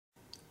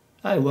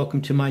Hi,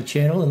 welcome to my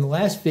channel. In the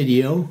last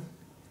video,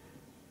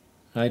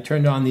 I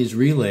turned on these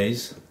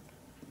relays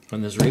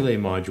on this relay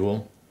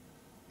module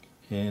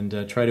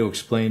and try to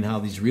explain how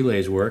these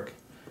relays work.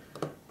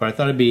 But I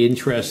thought it'd be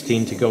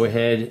interesting to go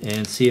ahead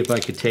and see if I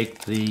could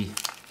take the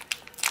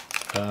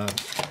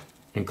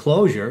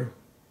enclosure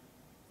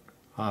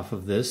off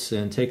of this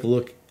and take a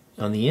look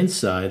on the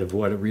inside of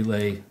what a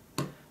relay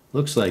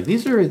looks like.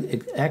 These are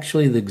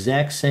actually the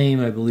exact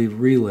same, I believe,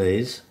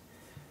 relays.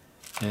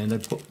 And I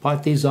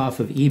bought these off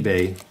of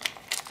eBay.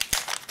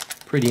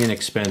 Pretty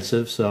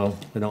inexpensive, so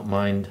I don't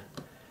mind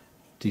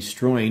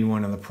destroying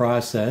one in the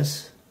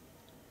process.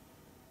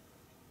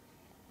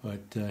 But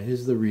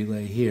here's the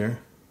relay here.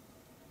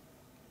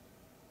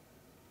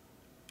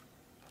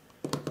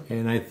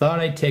 And I thought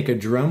I'd take a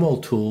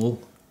Dremel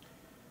tool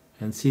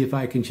and see if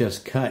I can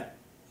just cut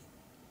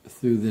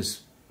through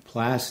this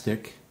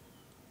plastic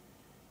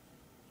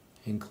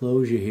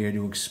enclosure here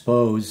to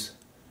expose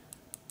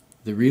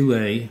the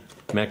relay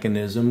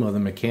mechanism or the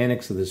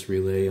mechanics of this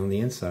relay on the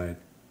inside.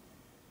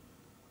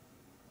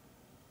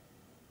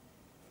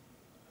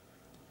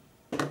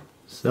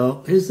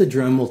 So here's the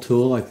Dremel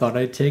tool. I thought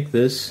I'd take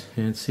this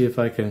and see if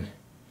I can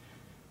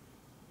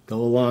go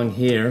along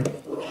here.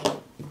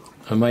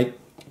 I might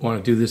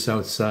want to do this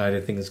outside. I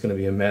think it's going to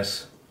be a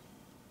mess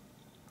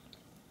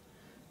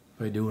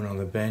if I do it on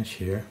the bench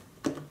here.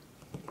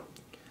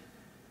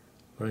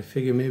 But I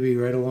figure maybe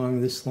right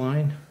along this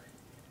line.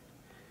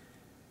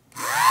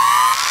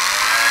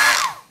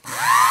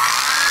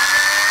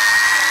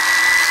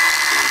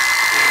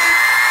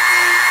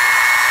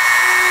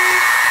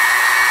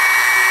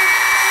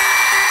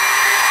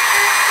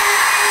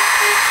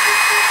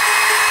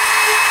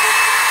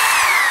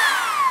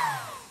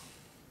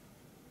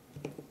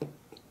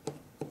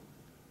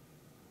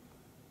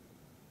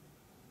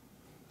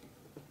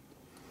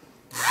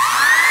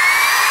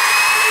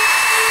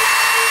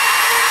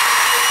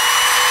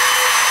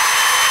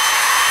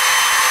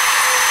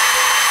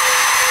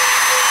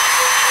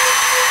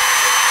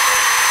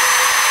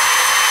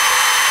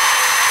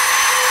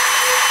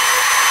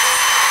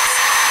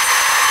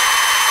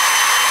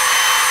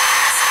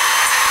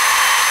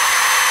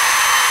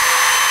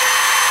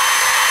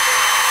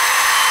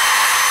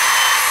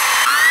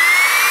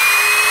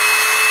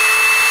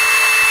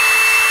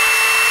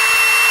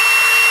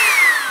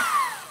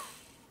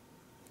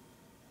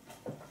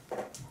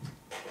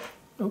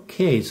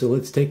 Okay, so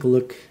let's take a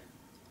look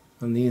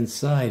on the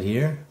inside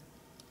here.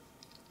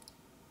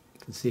 You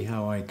can see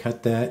how I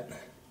cut that.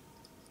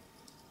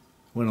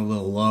 Went a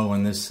little low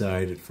on this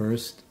side at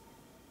first.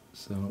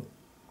 So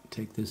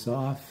take this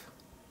off.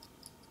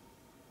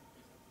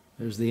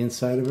 There's the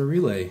inside of a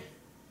relay.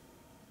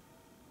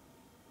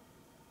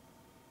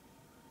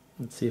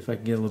 Let's see if I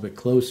can get a little bit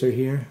closer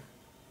here.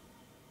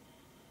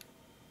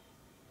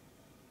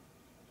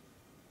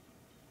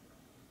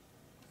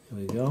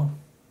 There we go.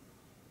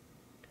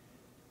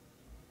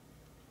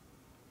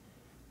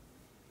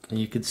 And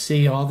you can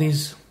see all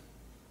these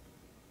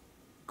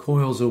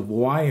coils of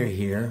wire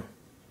here.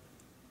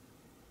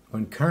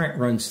 When current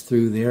runs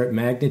through there, it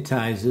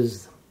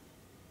magnetizes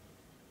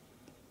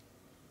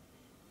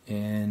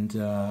and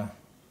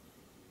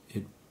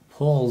it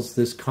pulls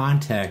this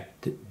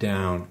contact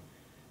down.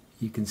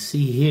 You can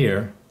see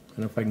here, I don't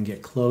know if I can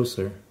get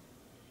closer.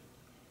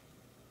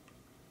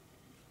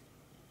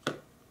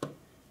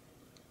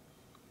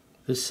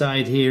 This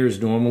side here is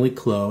normally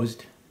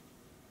closed.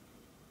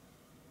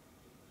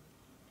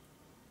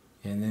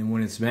 And then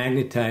when it's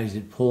magnetized,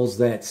 it pulls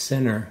that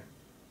center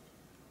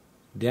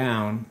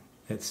down,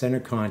 that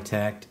center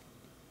contact,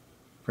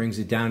 brings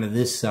it down to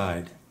this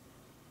side.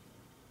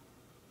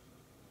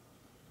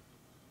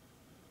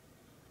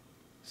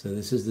 So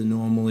this is the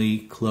normally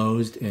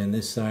closed and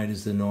this side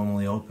is the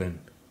normally open.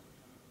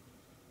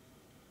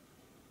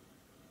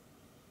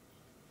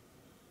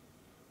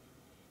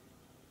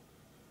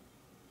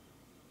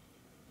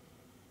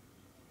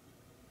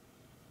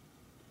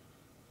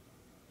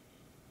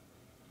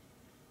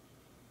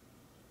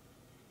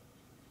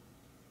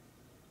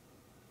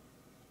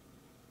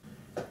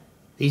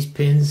 These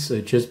pins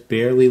are just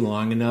barely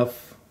long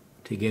enough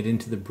to get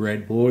into the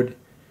breadboard,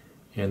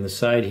 and the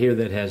side here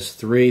that has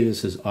 3,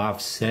 this is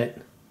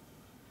offset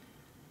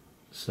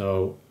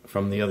so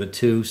from the other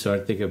 2, so I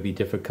think it'll be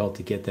difficult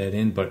to get that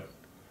in, but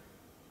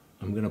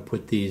I'm going to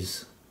put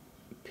these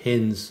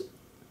pins,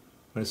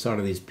 I saw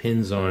these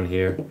pins on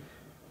here.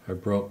 I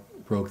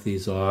broke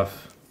these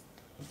off.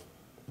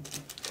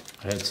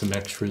 I had some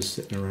extras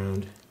sitting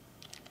around.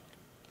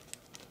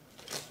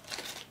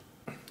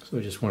 So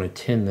I just want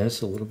to tin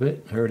this a little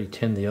bit. I already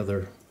tinned the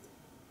other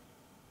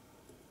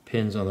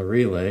pins on the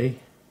relay.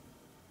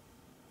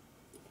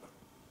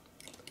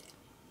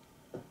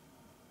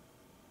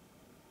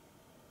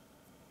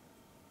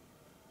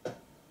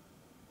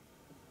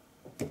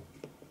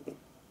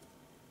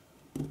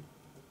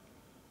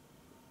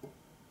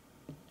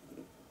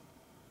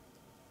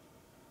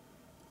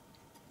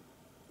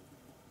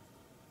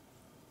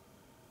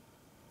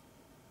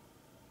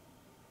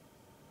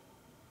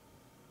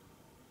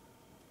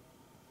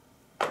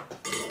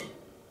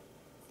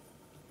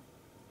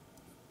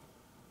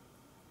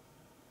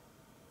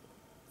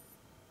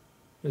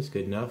 That's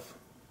good enough.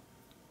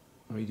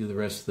 Let me do the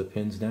rest of the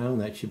pins now, and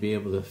that should be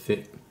able to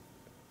fit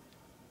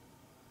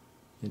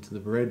into the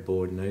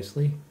breadboard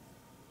nicely.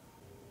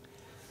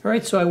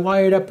 Alright, so I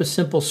wired up a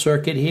simple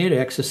circuit here to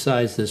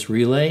exercise this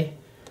relay.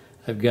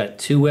 I've got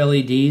two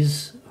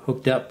LEDs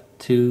hooked up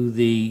to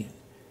the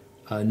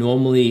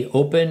normally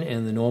open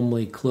and the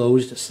normally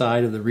closed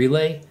side of the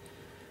relay.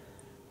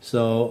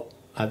 So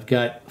I've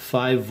got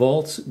 5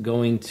 volts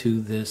going to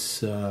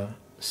this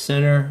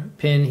center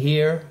pin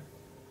here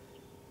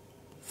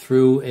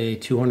through a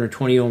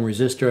 220 ohm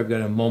resistor. I've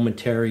got a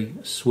momentary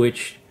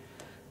switch,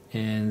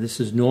 and this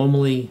is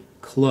normally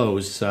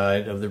closed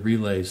side of the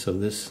relay, so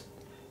this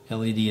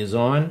LED is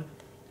on,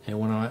 and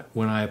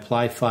when I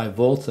apply 5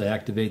 volts I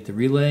activate the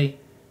relay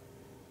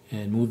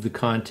and move the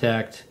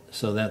contact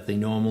so that the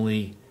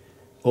normally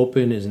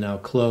open is now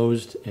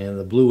closed, and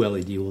the blue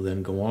LED will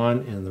then go on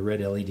and the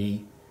red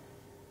LED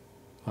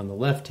on the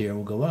left here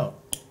will go out.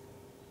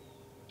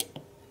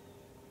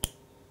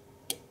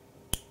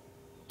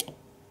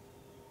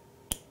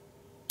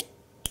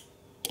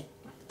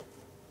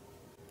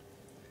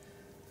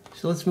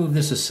 So let's move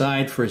this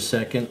aside for a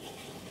second.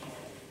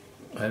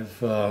 I've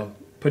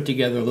put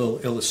together a little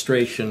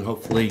illustration,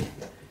 hopefully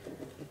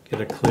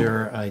get a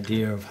clearer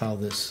idea of how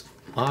this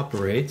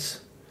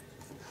operates.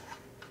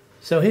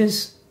 So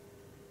here's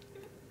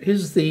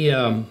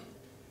the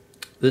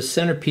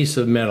centerpiece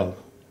of metal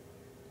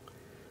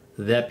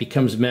that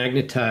becomes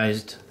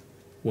magnetized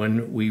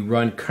when we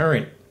run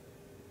current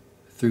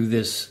through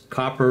this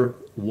copper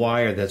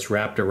wire that's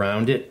wrapped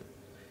around it.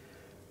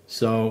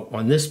 So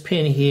on this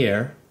pin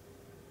here,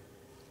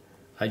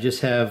 I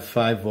just have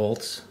 5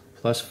 volts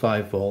plus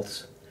 5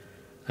 volts.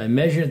 I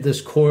measured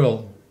this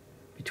coil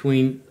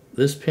between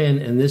this pin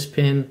and this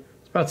pin.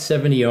 It's about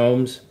 70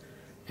 ohms,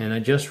 and I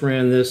just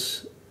ran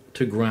this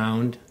to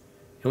ground.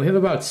 And we have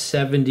about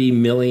 70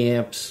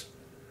 milliamps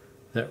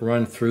that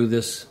run through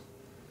this.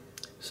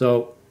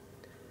 So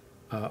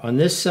on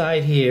this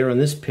side here, on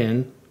this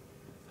pin,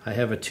 I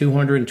have a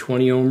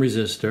 220 ohm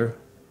resistor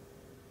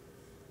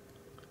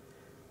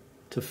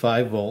to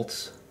 5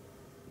 volts.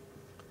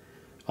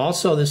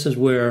 Also, this is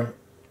where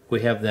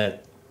we have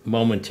that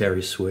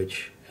momentary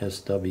switch,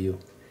 SW.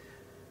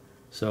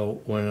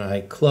 So when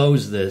I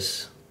close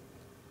this,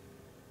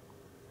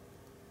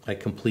 I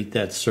complete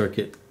that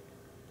circuit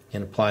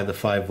and apply the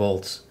 5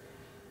 volts.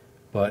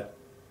 But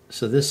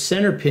so this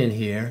center pin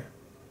here,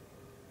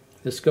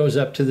 this goes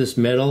up to this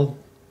metal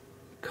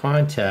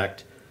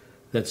contact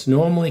that's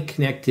normally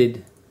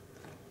connected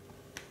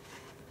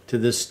to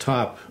this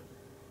top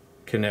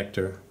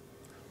connector.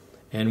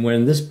 And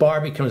when this bar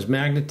becomes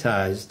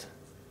magnetized,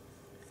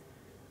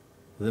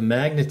 the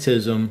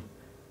magnetism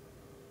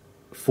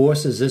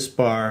forces this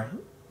bar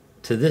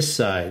to this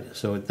side,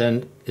 so it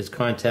then is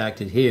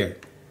contacted here.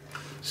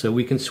 So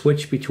we can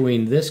switch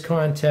between this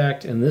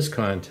contact and this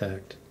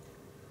contact.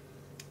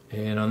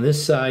 And on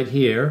this side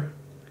here,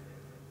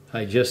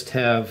 I just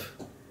have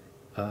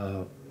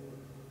an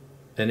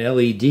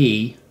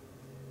LED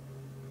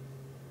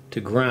to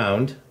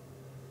ground,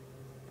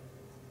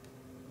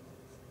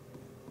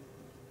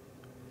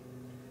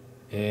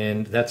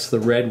 and that's the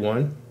red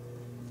one.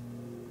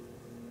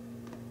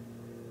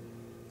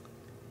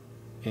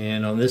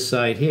 And on this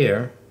side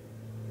here,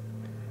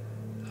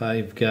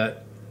 I've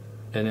got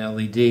an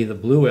LED, the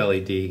blue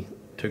LED,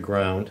 to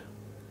ground,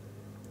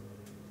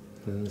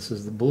 and this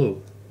is the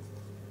blue.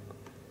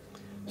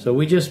 So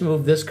we just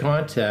move this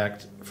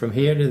contact from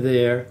here to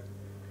there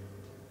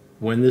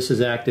when this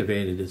is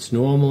activated. It's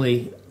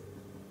normally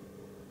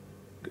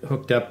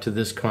hooked up to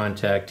this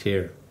contact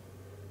here.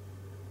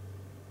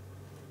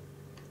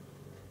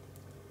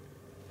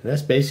 And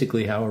that's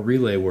basically how a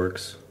relay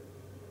works.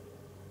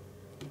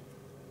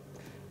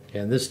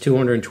 And this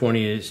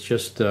 220 is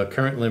just a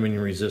current limiting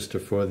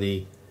resistor for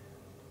the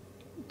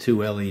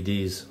 2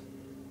 LEDs.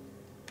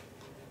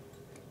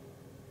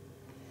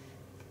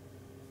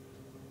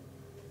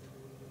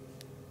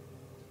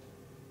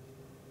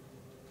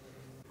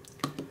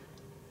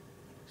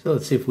 So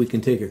let's see if we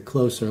can take a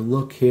closer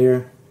look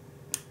here.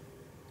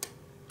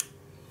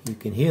 You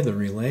can hear the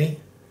relay,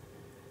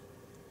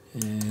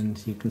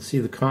 and you can see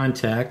the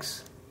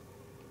contacts.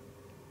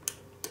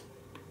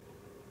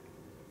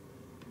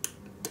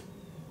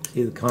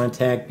 See the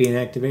contact being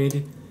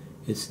activated?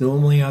 It's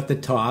normally at the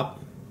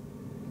top,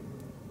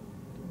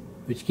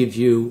 which gives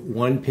you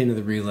one pin of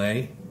the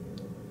relay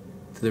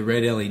to the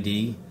red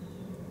LED,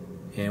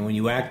 and when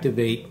you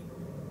activate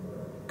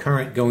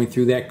current going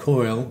through that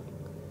coil,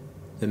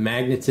 the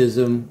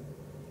magnetism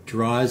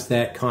draws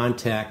that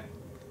contact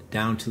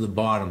down to the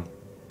bottom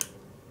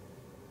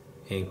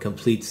and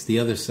completes the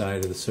other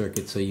side of the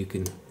circuit,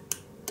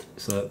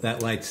 so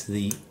that lights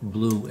the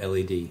blue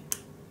LED.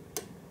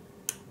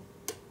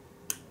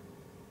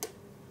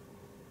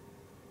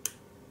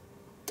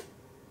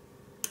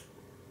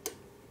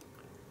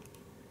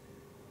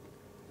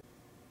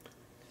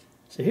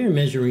 So here I'm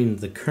measuring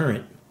the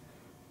current,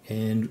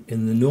 and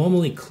in the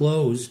normally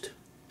closed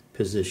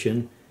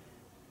position,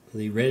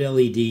 the red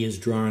LED is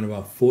drawing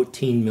about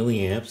 14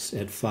 milliamps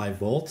at 5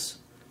 volts,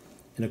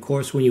 And of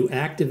course, when you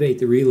activate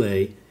the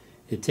relay,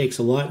 it takes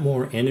a lot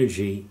more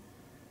energy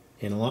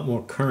and a lot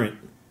more current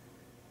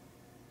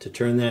to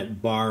turn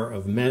that bar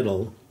of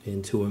metal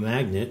into a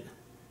magnet.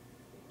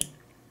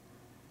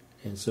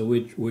 And so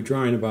we're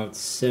drawing about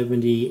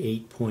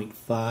 78.5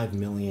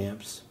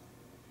 milliamps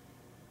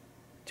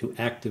to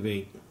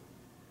activate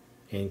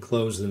and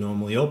close the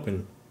normally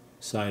open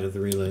side of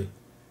the relay.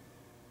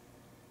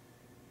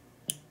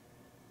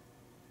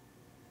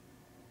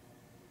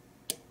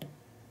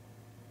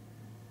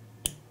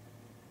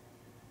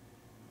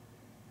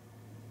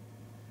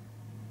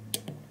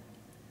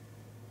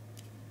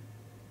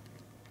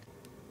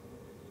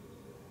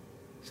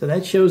 So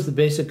that shows the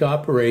basic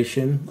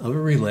operation of a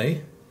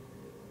relay.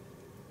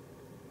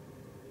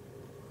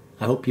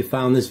 I hope you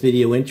found this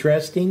video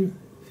interesting.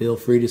 Feel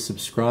free to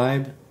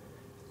subscribe,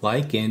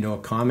 like, and/or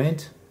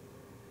comment.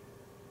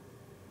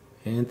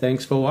 And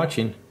thanks for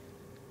watching.